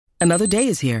Another day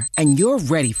is here, and you're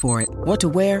ready for it. What to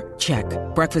wear? Check.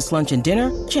 Breakfast, lunch, and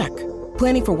dinner? Check.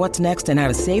 Planning for what's next and how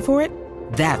to save for it?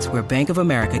 That's where Bank of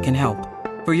America can help.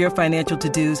 For your financial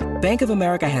to-dos, Bank of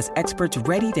America has experts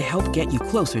ready to help get you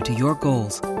closer to your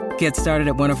goals. Get started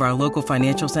at one of our local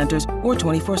financial centers or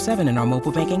 24/7 in our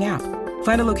mobile banking app.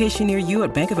 Find a location near you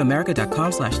at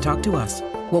bankofamerica.com/talktous.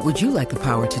 What would you like the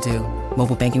power to do?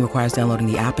 Mobile banking requires downloading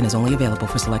the app and is only available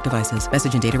for select devices.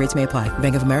 Message and data rates may apply.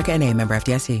 Bank of America N.A., member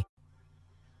FDIC.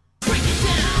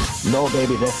 No,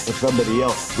 baby, that's for somebody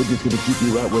else. We're just going to keep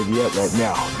you right where you're at right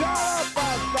now.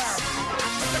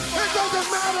 It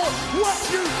doesn't matter what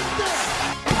you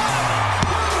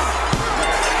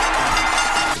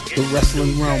think. The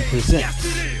Wrestling Realm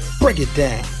presents Break It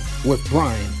Down with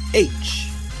Brian H.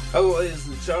 Hello, ladies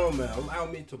and gentlemen. Allow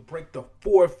me to break the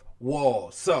fourth wall.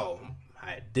 So,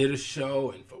 I did a show,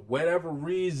 and for whatever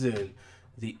reason,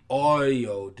 the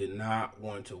audio did not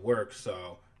want to work.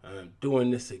 So, I'm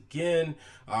doing this again.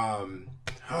 I'm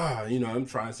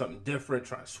trying something different,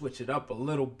 trying to switch it up a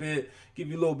little bit, give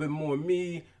you a little bit more of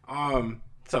me.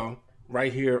 So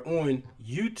right here on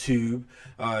YouTube,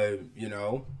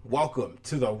 welcome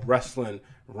to the Wrestling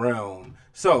Realm.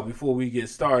 So before we get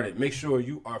started, make sure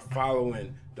you are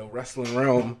following the Wrestling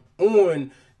Realm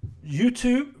on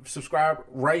YouTube. Subscribe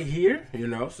right here,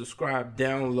 subscribe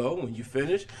down low when you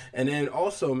finish, and then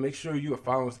also make sure you are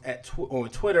following us on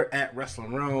Twitter at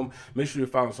Wrestling Realm. Make sure you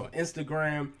follow us on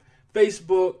Instagram,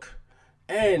 Facebook,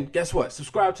 and guess what?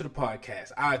 Subscribe to the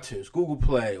podcast, iTunes, Google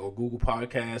Play or Google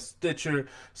Podcasts, Stitcher,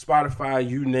 Spotify,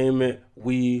 you name it,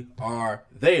 we are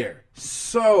there.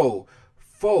 So,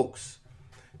 folks,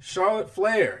 Charlotte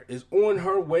Flair is on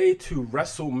her way to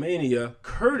WrestleMania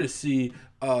courtesy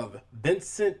of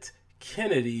Vincent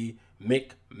Kennedy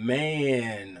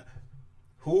McMahon.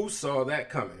 Who saw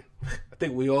that coming? I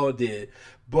think we all did,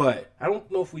 but I don't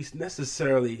know if we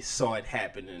necessarily saw it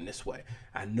happen in this way.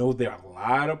 I know there are a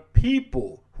lot of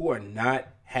people who are not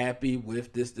happy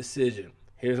with this decision.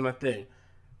 Here's my thing.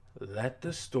 Let the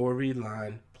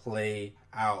storyline play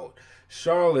out.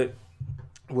 Charlotte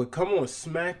would come on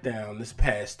SmackDown this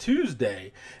past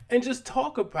Tuesday and just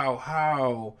talk about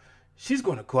how she's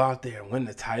going to go out there and win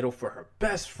the title for her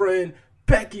best friend,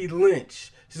 Becky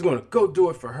Lynch. She's going to go do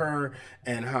it for her,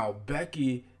 and how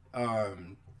Becky,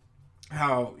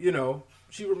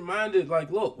 she reminded,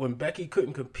 look, when Becky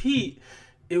couldn't compete,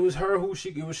 it was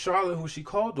Charlotte who she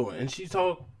called on. And she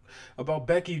talked about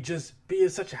Becky just being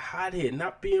such a hothead,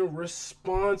 not being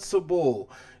responsible,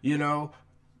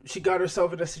 She got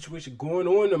herself in that situation going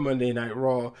on the Monday Night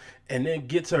Raw, and then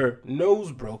gets her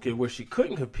nose broken where she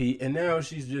couldn't compete, and now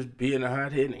she's just being a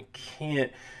hothead and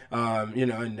can't,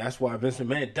 and that's why Vince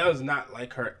McMahon does not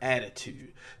like her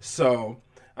attitude. So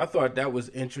I thought that was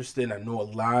interesting. I know a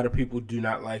lot of people do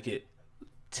not like it.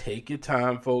 Take your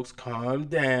time, folks. Calm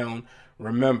down.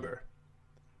 Remember,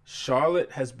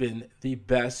 Charlotte has been the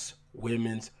best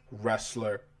women's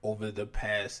wrestler over the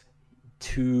past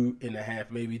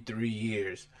 2.5, maybe 3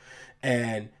 years.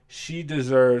 And she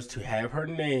deserves to have her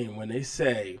name when they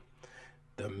say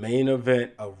the main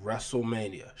event of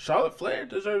WrestleMania. Charlotte Flair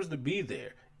deserves to be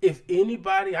there. If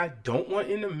anybody I don't want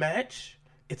in the match,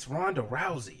 it's Ronda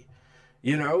Rousey.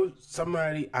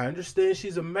 Somebody, I understand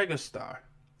she's a megastar.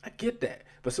 I get that.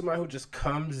 But somebody who just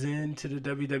comes into the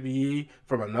WWE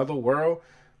from another world,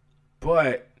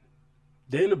 but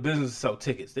they're in the business to sell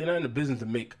tickets. They're not in the business to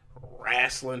make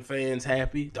wrestling fans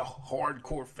happy. The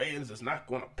hardcore fans is not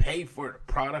going to pay for the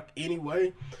product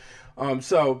anyway. I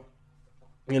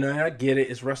get it.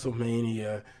 It's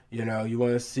WrestleMania. You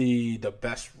want to see the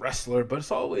best wrestler, but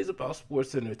it's always about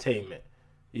sports entertainment.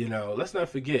 Let's not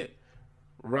forget,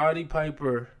 Roddy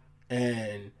Piper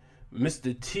and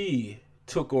Mr. T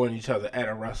took on each other at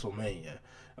a WrestleMania.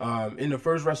 In the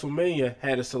first WrestleMania,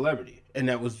 had a celebrity, and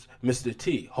that was Mr.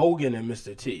 T, Hogan and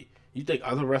Mr. T. You think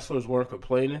other wrestlers weren't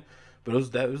complaining?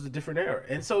 But that was a different era.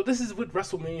 And so this is what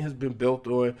WrestleMania has been built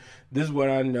on. This is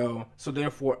what I know. So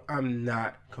therefore, I'm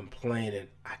not complaining.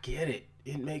 I get it.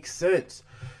 It makes sense.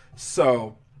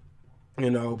 So,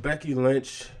 Becky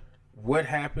Lynch, what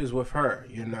happens with her?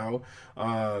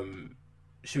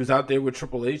 She was out there with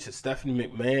Triple H and Stephanie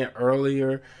McMahon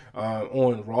earlier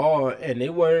on Raw, and they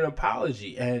wanted an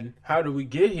apology. And how did we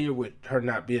get here with her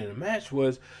not being in the match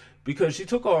was because she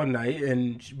took all night,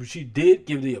 and she did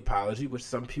give the apology, which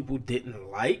some people didn't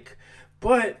like.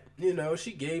 But,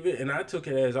 she gave it, and I took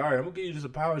it as, all right, I'm going to give you this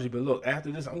apology. But look,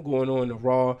 after this, I'm going on to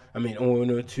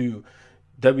to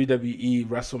WWE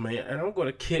WrestleMania, and I'm going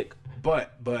to kick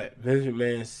butt. But Vince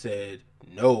McMahon said,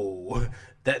 no,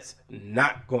 that's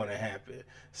not going to happen.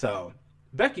 So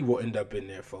Becky will end up in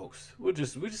there, folks. We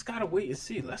just gotta wait and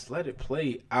see. Let's let it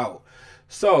play out.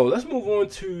 So let's move on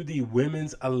to the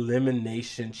women's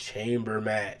elimination chamber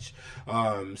match.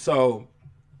 So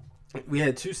we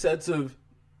had 2 sets of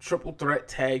triple threat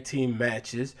tag team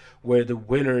matches where the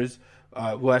winners,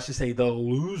 I should say the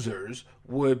losers,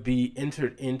 would be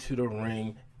entered into the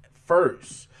ring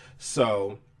first.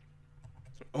 So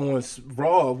on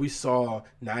Raw, we saw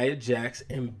Nia Jax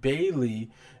and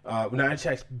Bayley. Nia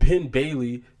Jax pinned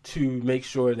Bayley to make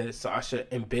sure that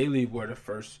Sasha and Bayley were the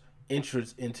first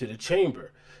entrants into the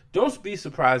chamber. Don't be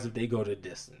surprised if they go the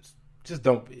distance. Just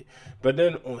don't be. But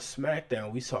then on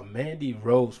SmackDown, we saw Mandy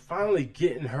Rose finally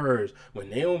getting hers when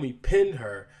Naomi pinned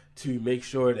her to make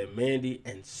sure that Mandy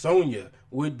and Sonya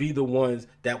would be the ones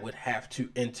that would have to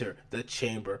enter the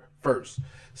chamber first.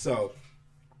 So,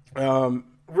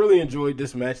 really enjoyed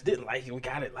this match. Didn't like it. We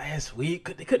got it last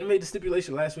week. They couldn't have made the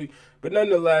stipulation last week. But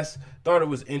nonetheless, thought it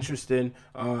was interesting.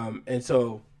 And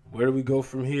so, where do we go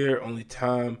from here? Only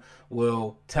time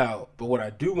will tell. But what I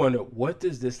do wonder, what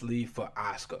does this leave for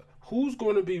Asuka? Who's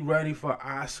going to be ready for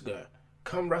Asuka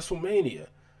come WrestleMania?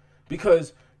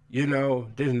 Because, you know,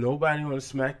 there's nobody on the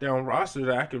SmackDown roster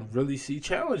that I can really see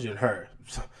challenging her.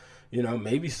 So, you know,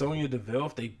 maybe Sonya Deville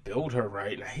if they build her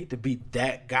right. And I hate to be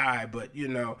that guy, but, you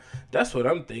know, that's what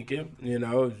I'm thinking. You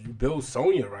know, if you build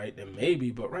Sonya right, then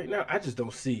maybe. But right now, I just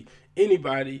don't see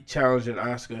anybody challenging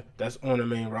Asuka that's on the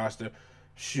main roster.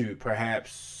 Shoot,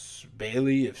 perhaps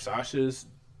Bayley if Sasha's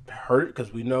hurt,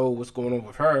 because we know what's going on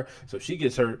with her. So if she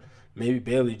gets hurt, maybe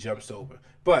Bayley jumps over.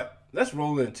 But let's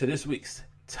roll into this week's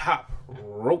Top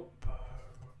Rope.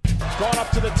 Going up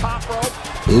to the top rope.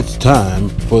 It's time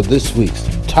for this week's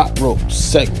Top Rope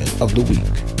segment of the week.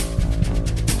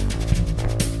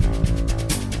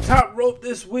 Top Rope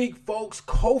this week, folks.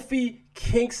 Kofi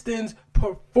Kingston's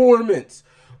performance.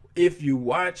 If you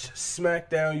watch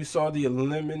SmackDown, you saw the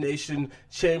Elimination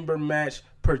Chamber match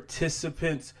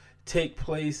participants take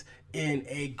place in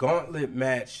a gauntlet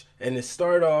match. And it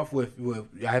started off with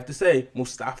I have to say,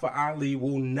 Mustafa Ali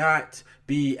will not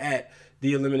be at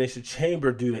the Elimination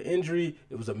Chamber due to injury.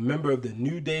 It was a member of the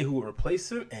New Day who would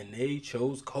replace him, and they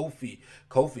chose Kofi.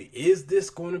 Kofi, is this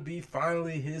going to be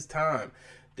finally his time?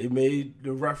 They made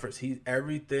the reference. He's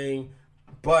everything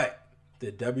but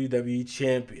the WWE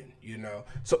champion, you know.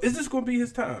 So is this going to be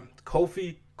his time?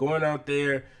 Kofi going out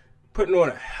there, putting on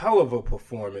a hell of a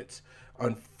performance.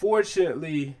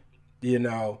 Unfortunately, you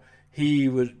know, he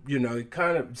was, you know,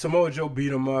 kind of, Samoa Joe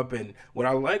beat him up, and what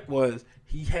I liked was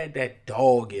he had that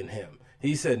dog in him.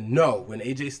 He said no when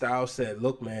AJ Styles said,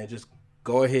 look, man, just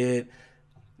go ahead.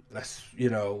 Let's,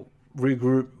 you know,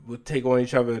 regroup. We'll take on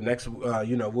each other next,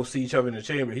 you know, we'll see each other in the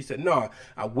chamber. He said, no,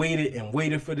 I waited and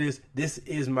waited for this. This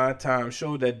is my time.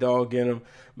 Showed that dog in him.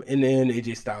 In the end,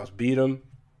 AJ Styles beat him.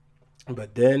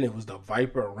 But then it was the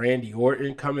Viper Randy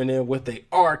Orton coming in with a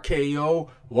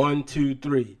RKO. 1, 2,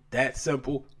 3. That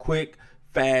simple, quick,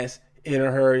 fast, in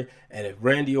a hurry. And if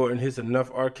Randy Orton hits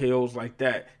enough RKOs like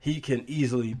that, he can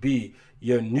easily be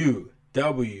your new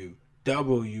WWE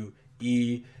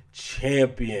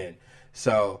champion.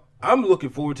 So I'm looking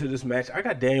forward to this match. I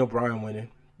got Daniel Bryan winning,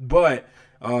 but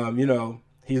you know,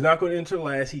 he's not going to enter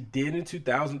last. He did in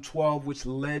 2012, which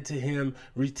led to him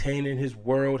retaining his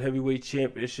World Heavyweight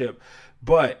Championship.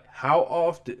 But how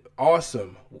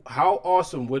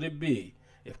awesome would it be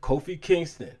if Kofi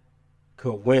Kingston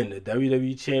could win the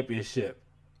WWE Championship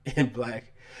in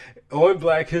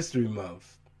Black History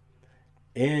Month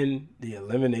in the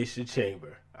Elimination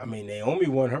Chamber? I mean, Naomi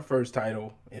won her first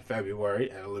title in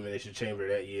February at Elimination Chamber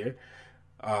that year.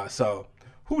 So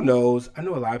who knows? I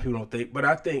know a lot of people don't think, but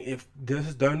I think if this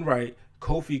is done right,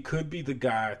 Kofi could be the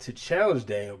guy to challenge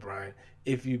Daniel Bryan.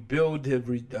 If you build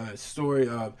the story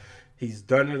of he's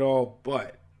done it all,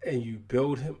 and you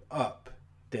build him up,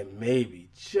 then maybe,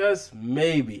 just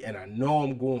maybe, and I know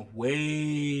I'm going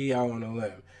way out on a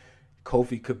limb,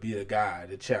 Kofi could be the guy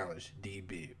to challenge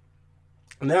DB.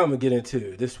 Now I'm going to get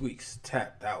into this week's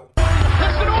Tapped Out.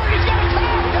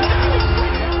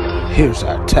 Here's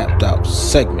our Tapped Out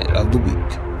segment of the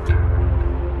week.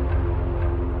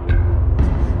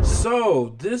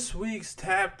 So, this week's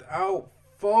Tapped Out,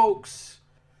 folks,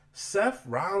 Seth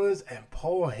Rollins and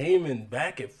Paul Heyman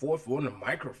back and forth on the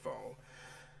microphone.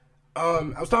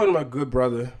 I was talking to my good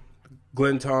brother,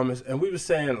 Glenn Thomas, and we were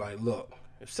saying, like, look,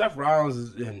 if Seth Rollins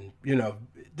is in, you know,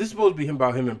 this is supposed to be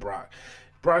about him and Brock.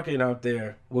 Brock ain't out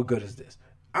there, what good is this?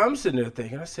 I'm sitting there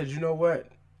thinking, I said, you know what?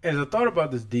 As I thought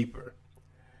about this deeper,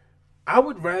 I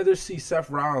would rather see Seth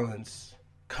Rollins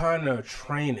kind of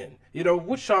training. You know,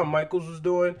 what Shawn Michaels was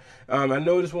doing. I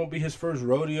know this won't be his first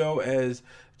rodeo as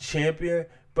champion,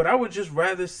 But I would just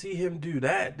rather see him do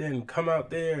that than come out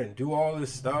there and do all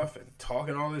this stuff and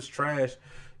talking all this trash.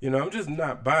 I'm just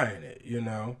not buying it,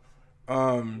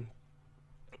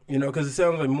 because it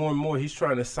sounds like more and more he's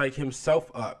trying to psych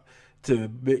himself up to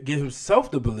get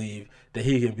himself to believe that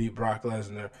he can beat Brock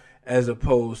Lesnar as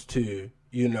opposed to,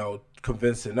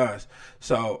 convincing us.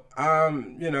 So,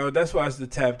 that's why I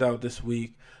tapped out this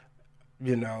week.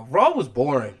 Raw was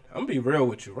boring. I'm going to be real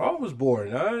with you. Raw was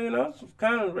boring. I was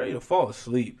kind of ready to fall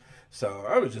asleep. So,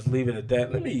 I would just leave it at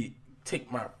that. Let me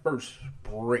take my first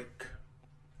break.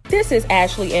 This is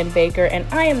Ashley M. Baker, and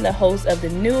I am the host of the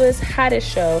newest, hottest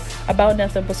show about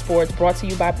nothing but sports, brought to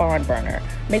you by Barn Burner.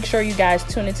 Make sure you guys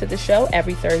tune into the show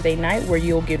every Thursday night where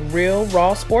you'll get real,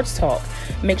 raw sports talk.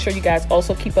 Make sure you guys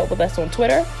also keep up with us on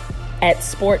Twitter at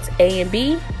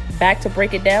SportsAndB. Back to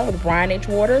Break It Down with Brian H.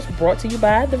 Waters, brought to you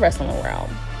by The Wrestling Realm.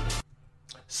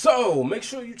 So, make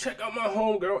sure you check out my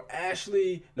homegirl,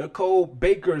 Ashley Nicole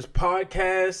Baker's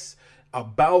podcast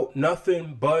about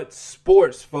nothing but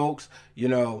sports, folks.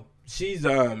 She's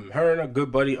her and a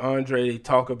good buddy Andre, they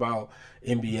talk about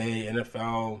NBA,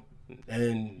 NFL,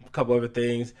 and a couple other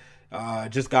things.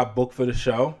 Just got booked for the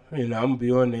show. I'm gonna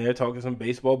be on there talking some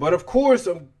baseball, but of course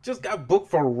I just got booked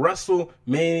for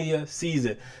WrestleMania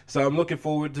season, so I'm looking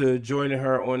forward to joining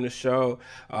her on the show.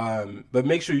 But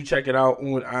make sure you check it out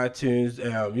on iTunes.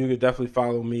 You can definitely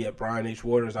follow me at Brian H.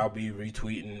 Waters. I'll be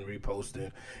retweeting,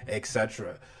 reposting,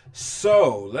 etc.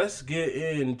 So let's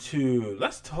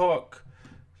talk.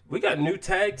 We got new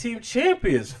tag team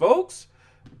champions, folks.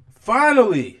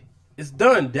 Finally, it's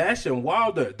done. Dash and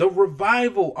Wilder, The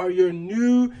Revival, are your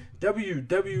new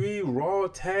WWE Raw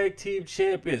Tag Team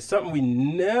Champions. Something we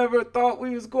never thought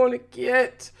we was going to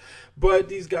get. But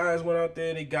these guys went out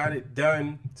there, they got it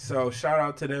done. So shout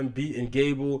out to them, beating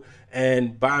Gable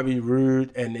and Bobby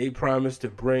Roode. And they promised to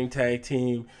bring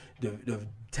the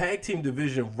tag team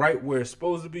division right where it's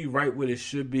supposed to be, right where it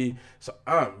should be. So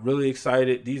I'm really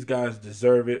excited. These guys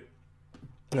deserve it.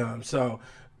 Let's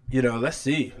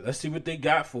see what they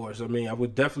got for us. I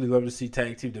would definitely love to see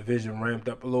tag team division ramped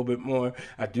up a little bit more.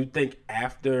 I do think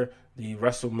after the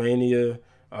WrestleMania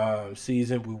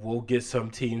season, we will get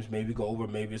some teams maybe go over.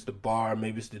 Maybe it's the Bar,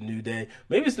 maybe it's the New Day,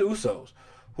 maybe it's the Usos.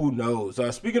 Who knows?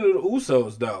 Speaking of the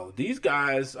Usos, though, these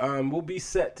guys will be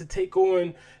set to take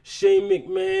on Shane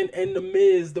McMahon and The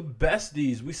Miz, the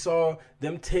besties. We saw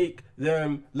them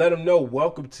let them know,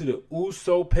 welcome to the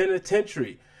Uso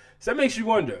Penitentiary. So that makes you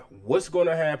wonder, what's going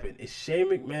to happen? Is Shane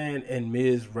McMahon and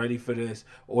Miz ready for this?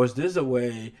 Or is this a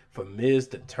way for Miz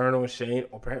to turn on Shane,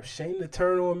 or perhaps Shane to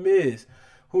turn on Miz?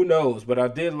 Who knows? But I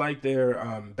did like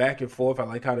their back and forth. I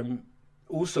like how the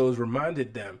Usos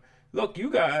reminded them, look,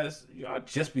 you guys, y'all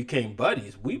just became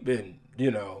buddies. We've been,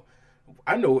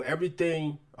 I know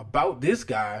everything about this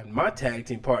guy, my tag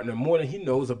team partner, more than he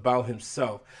knows about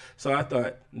himself. So I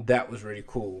thought that was really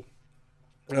cool.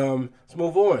 Let's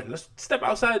move on. Let's step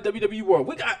outside the WWE world.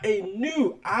 We got a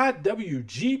new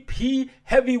IWGP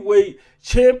Heavyweight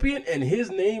Champion, and his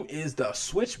name is the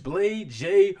Switchblade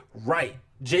Jay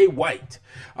White.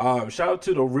 Shout out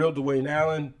to the real Dwayne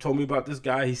Allen. Told me about this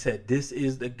guy. He said, this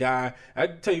is the guy. I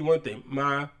can tell you one thing.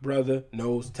 My brother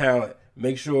knows talent.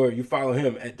 Make sure you follow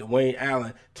him at Dwayne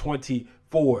Allen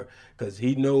 24 because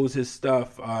he knows his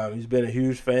stuff. He's been a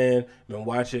huge fan. Been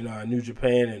watching New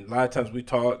Japan, and a lot of times we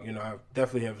talk. I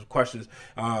definitely have questions.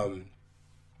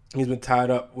 He's been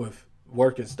tied up with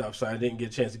work and stuff, so I didn't get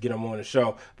a chance to get him on the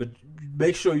show. But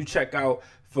make sure you check out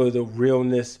for the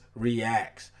Realness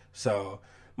Reacts. So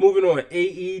moving on,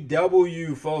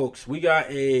 AEW, folks. We got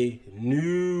a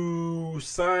new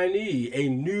signee, a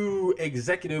new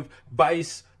executive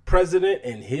vice president,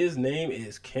 and his name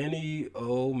is Kenny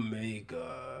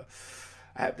Omega.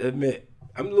 I have to admit,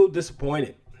 I'm a little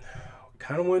disappointed.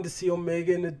 Kind of wanted to see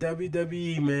Omega in the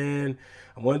WWE, man.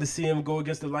 I wanted to see him go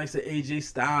against the likes of AJ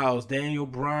Styles, Daniel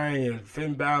Bryan,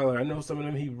 Finn Balor. I know some of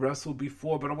them he wrestled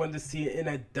before, but I wanted to see it in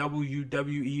a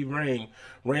WWE ring.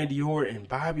 Randy Orton,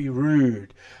 Bobby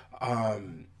Roode,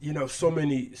 so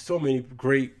many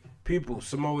great people.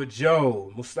 Samoa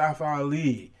Joe, Mustafa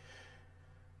Ali.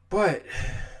 But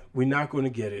we're not going to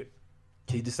get it.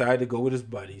 He decided to go with his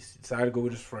buddies, decided to go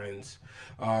with his friends.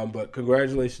 But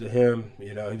congratulations to him.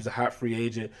 He was a hot free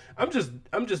agent. I'm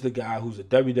just a guy who's a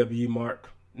WWE mark.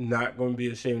 Not going to be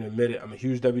ashamed to admit it. I'm a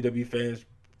huge WWE fan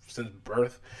since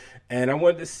birth. And I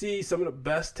wanted to see some of the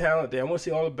best talent there. I want to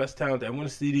see all the best talent there. I want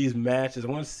to see these matches. I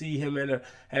want to see him at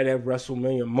that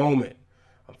WrestleMania moment.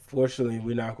 Unfortunately,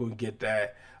 we're not going to get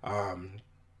that.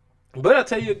 But I'll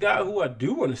tell you a guy who I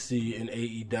do want to see in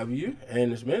AEW,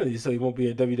 and it's mainly so he won't be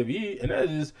in WWE, and that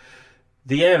is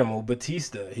the Animal,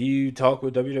 Batista. He talked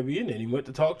with WWE and then he went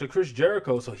to talk to Chris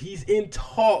Jericho. So he's in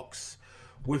talks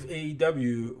with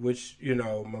AEW, which, you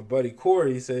know, my buddy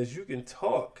Corey says you can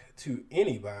talk to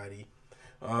anybody.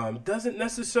 Doesn't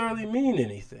necessarily mean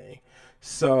anything.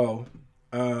 So,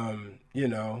 you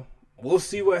know, we'll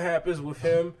see what happens with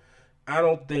him. I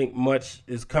don't think much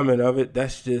is coming of it.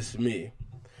 That's just me.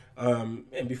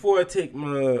 And before I take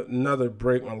my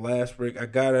last break, I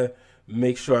got to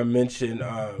make sure I mention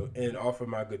and offer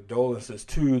my condolences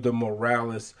to the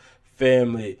Morales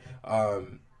family.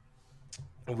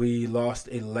 We lost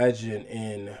a legend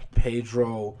in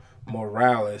Pedro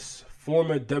Morales,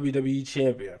 former WWE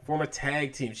champion, former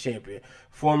tag team champion,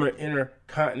 former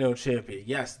intercontinental champion.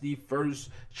 Yes, the first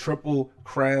Triple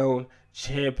Crown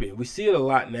champion. We see it a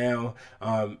lot now.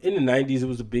 In the 90s, it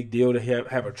was a big deal to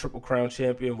have a Triple Crown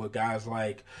champion with guys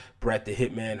like Bret the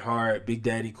Hitman Hart, Big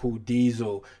Daddy Cool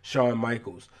Diesel, Shawn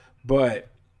Michaels. But,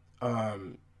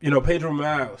 you know, Pedro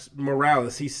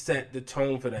Morales, he set the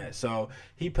tone for that. So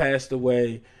he passed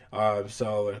away.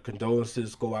 So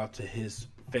condolences go out to his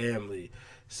family.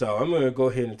 So I'm going to go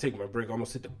ahead and take my break. I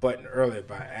almost hit the button earlier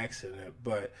by accident.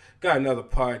 But got another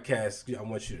podcast I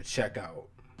want you to check out.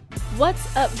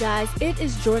 What's up, guys? It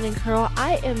is Jordan Curl.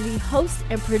 I am the host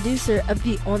and producer of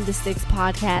the On the Sticks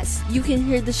podcast. You can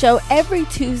hear the show every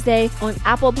Tuesday on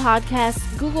Apple Podcasts,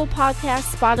 Google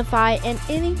Podcasts, Spotify, and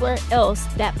anywhere else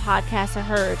that podcasts are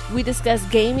heard. We discuss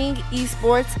gaming,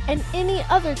 esports, and any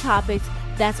other topics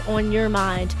that's on your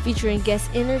mind, featuring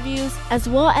guest interviews as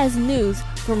well as news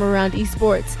from around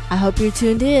esports. I hope you're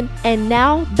tuned in. And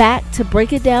now back to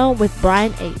Break It Down with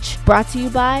Brian H. Brought to you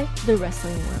by The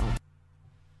Wrestling World.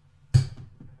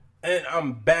 And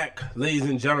I'm back, ladies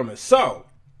and gentlemen. So,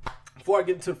 before I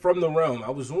get into From the Realm, I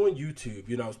was on YouTube.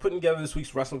 You know, I was putting together this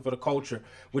week's Wrestling for the Culture,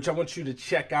 which I want you to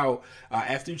check out.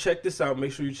 After you check this out,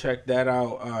 make sure you check that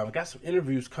out. I got some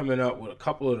interviews coming up with a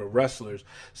couple of the wrestlers,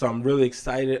 so I'm really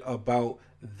excited about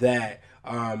that.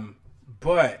 So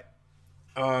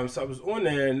I was on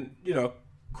there, and, you know,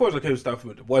 of course I could have stuff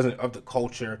that wasn't of the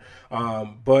culture,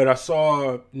 but I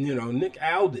saw, you know, Nick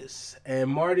Aldis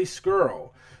and Marty Scurll.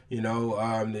 You know,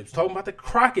 they was talking about the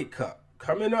Crockett Cup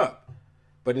coming up.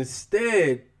 But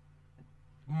instead,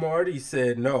 Marty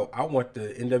said, no, I want the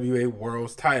NWA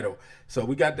World's title. So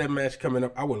we got that match coming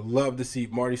up. I would love to see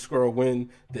Marty Scurll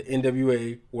win the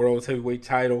NWA World's Heavyweight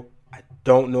title. I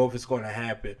don't know if it's going to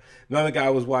happen. Another guy I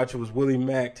was watching was Willie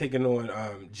Mack taking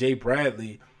on Jay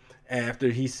Bradley after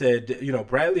he said, you know,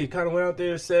 Bradley kind of went out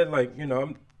there and said, like, you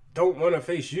know, don't want to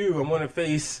face you. I want to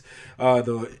face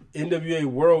the NWA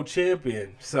World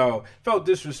Champion. So felt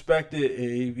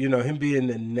disrespected. You know, him being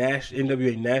the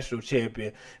NWA National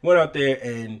Champion, went out there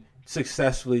and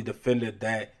successfully defended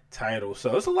that title.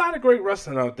 So it's a lot of great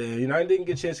wrestling out there. You know, I didn't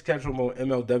get a chance to catch them on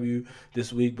MLW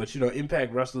this week, but, you know,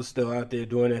 Impact Wrestlers still out there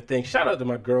doing their thing. Shout out to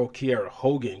my girl Kiara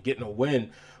Hogan getting a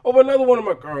win over another one of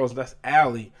my girls. That's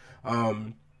Allie.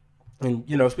 And,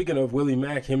 you know, speaking of Willie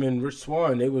Mack, him and Rich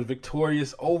Swann, they were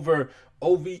victorious over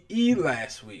OVE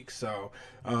last week. So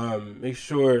make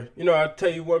sure, you know, I'll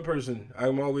tell you one person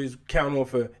I'm always counting on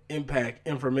for Impact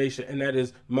information, and that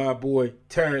is my boy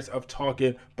Terrence of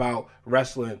Talking About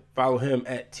Wrestling. Follow him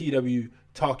at TW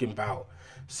Talking About.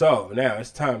 So now it's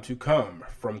time to come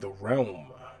from the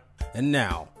realm. And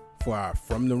now for our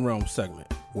From the Realm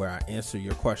segment, where I answer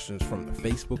your questions from the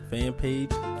Facebook fan page,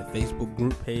 the Facebook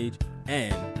group page,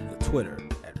 and the Twitter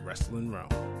at Wrestling Realm.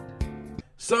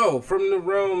 So, From the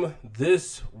Realm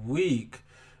this week,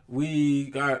 we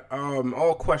got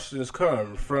all questions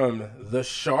come from the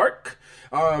Shark.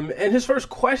 And his first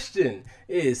question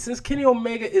is, since Kenny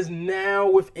Omega is now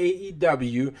with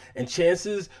AEW and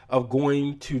chances of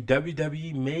going to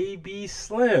WWE may be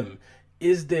slim,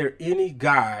 is there any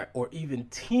guy or even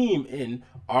team in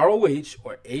ROH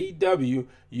or AEW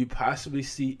you possibly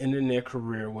see ending their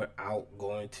career without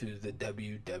going to the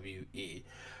WWE?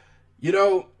 You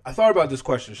know, I thought about this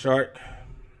question, Shark,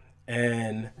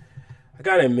 and I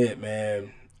gotta admit,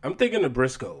 man, I'm thinking the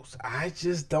Briscoes. I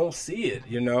just don't see it,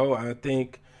 you know. I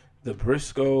think the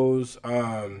Briscoes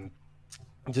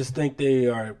just think they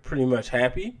are pretty much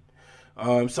happy.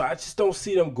 So I just don't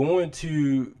see them going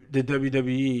to the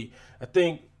WWE. I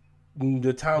think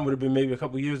the time would have been maybe a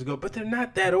couple years ago, but they're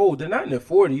not that old. They're not in their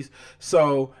 40s.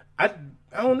 So I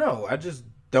don't know. I just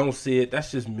don't see it.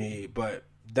 That's just me, but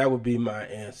that would be my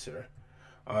answer.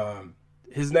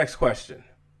 His next question.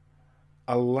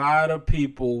 A lot of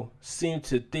people seem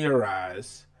to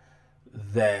theorize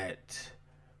that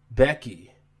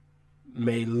Becky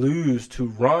may lose to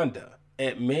Ronda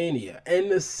at Mania,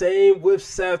 and the same with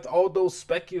Seth, although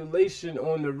speculation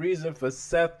on the reason for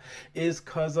Seth is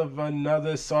because of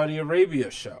another Saudi Arabia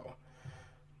show.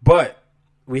 But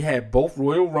we had both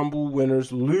Royal Rumble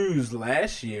winners lose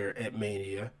last year at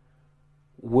Mania.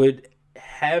 Would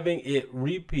having it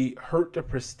repeat hurt the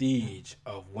prestige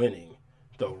of winning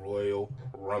the Royal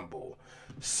Rumble?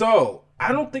 So,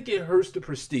 I don't think it hurts the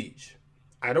prestige.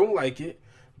 I don't like it,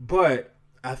 but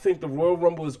I think the Royal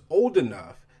Rumble is old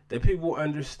enough that people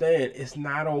understand it's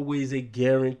not always a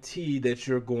guarantee that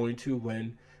you're going to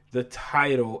win the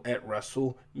title at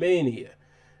WrestleMania.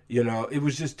 You know, it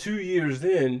was just 2 years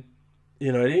in.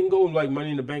 You know, it didn't go like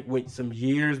Money in the Bank went some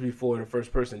years before the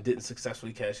first person didn't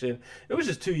successfully cash in. It was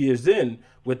just 2 years in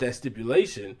with that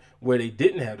stipulation where they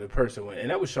didn't have the person win. And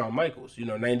that was Shawn Michaels. You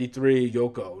know, 93,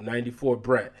 Yoko. 94,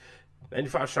 Bret.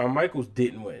 95, Shawn Michaels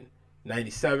didn't win.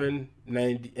 97,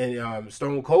 90, and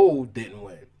Stone Cold didn't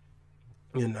win.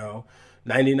 You know,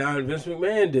 99, Vince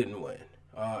McMahon didn't win.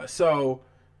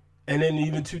 And then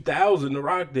even 2000, The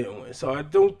Rock didn't win. So I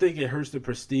don't think it hurts the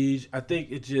prestige. I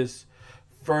think it just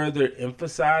further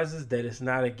emphasizes that it's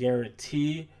not a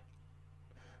guarantee.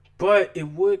 But it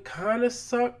would kind of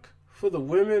suck for the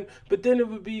women. But then it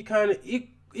would be kind of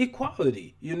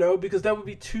equality, you know, because that would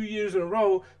be 2 years in a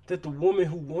row that the woman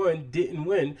who won didn't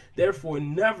win. Therefore,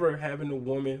 never having a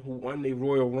woman who won the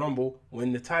Royal Rumble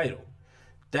win the title.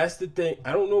 That's the thing.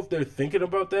 I don't know if they're thinking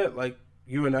about that like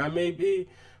you and I may be.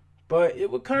 But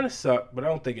it would kind of suck, but I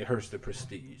don't think it hurts the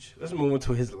prestige. Let's move on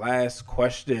to his last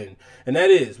question. And that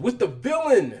is, with the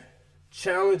Villain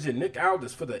challenging Nick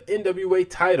Aldis for the NWA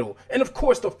title, and of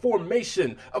course the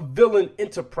formation of Villain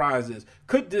Enterprises,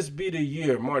 could this be the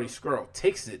year Marty Scurll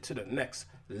takes it to the next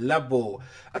level?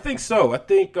 I think so. I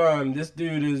think this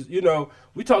dude is, you know,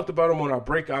 we talked about him on our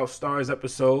Breakout Stars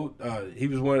episode. He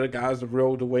was one of the guys the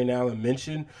real Dwayne Allen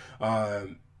mentioned.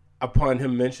 Upon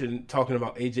him talking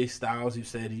about AJ Styles, he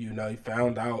said, you know, he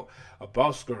found out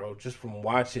about Scurll just from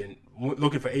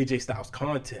looking for AJ Styles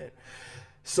content.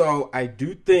 So I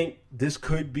do think this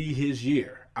could be his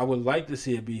year. I would like to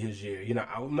see it be his year. You know,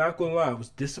 I'm not going to lie. I was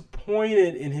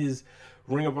disappointed in his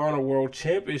Ring of Honor World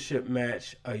Championship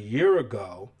match a year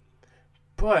ago.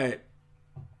 But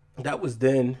that was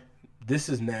then. This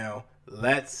is now.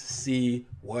 Let's see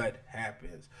what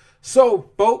happens. So,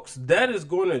 folks, that is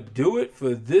going to do it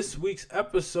for this week's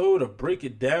episode of Break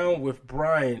It Down with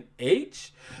Brian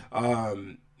H.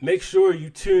 Make sure you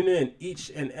tune in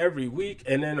each and every week.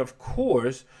 And then, of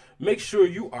course, make sure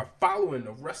you are following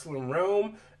the Wrestling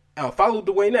Realm. Follow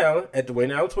Dwayne Allen at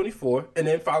Dwayne Allen 24. And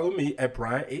then follow me at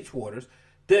Brian H. Waters.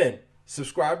 Then,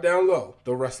 subscribe down low,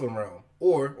 the Wrestling Realm.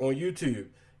 Or on YouTube.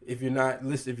 If you're not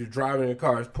listening, if you're driving in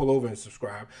cars, pull over and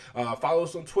subscribe. Follow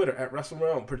us on Twitter at Wrestling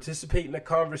Realm. Participate in the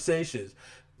conversations.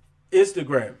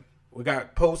 Instagram, we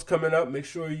got posts coming up. Make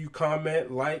sure you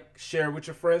comment, like, share with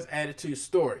your friends, add it to your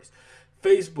stories.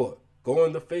 Facebook, go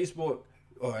on the Facebook,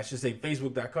 or I should say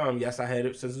Facebook.com. Yes, I had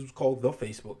it since it was called The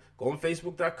Facebook. Go on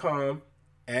Facebook.com,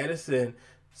 add us in,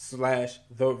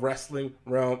 /The Wrestling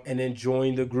Realm, and then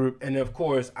join the group. And of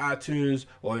course, iTunes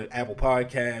or Apple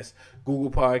Podcasts,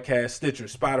 Google Podcasts, Stitcher,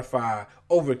 Spotify,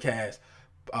 Overcast,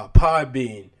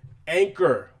 Podbean,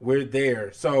 Anchor, we're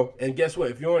there. So, and guess what?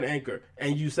 If you're on Anchor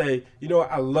and you say, you know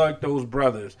what, I like those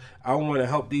brothers, I want to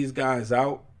help these guys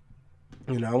out,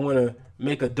 you know, I want to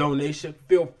make a donation,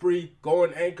 feel free, go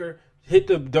on Anchor, hit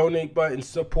the donate button,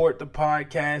 support the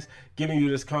podcast, giving you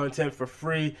this content for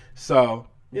free. So,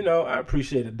 you know, I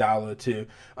appreciate $1 or $2.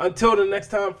 Until the next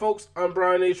time, folks, I'm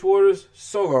Brian H. Waters.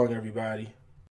 So long, everybody.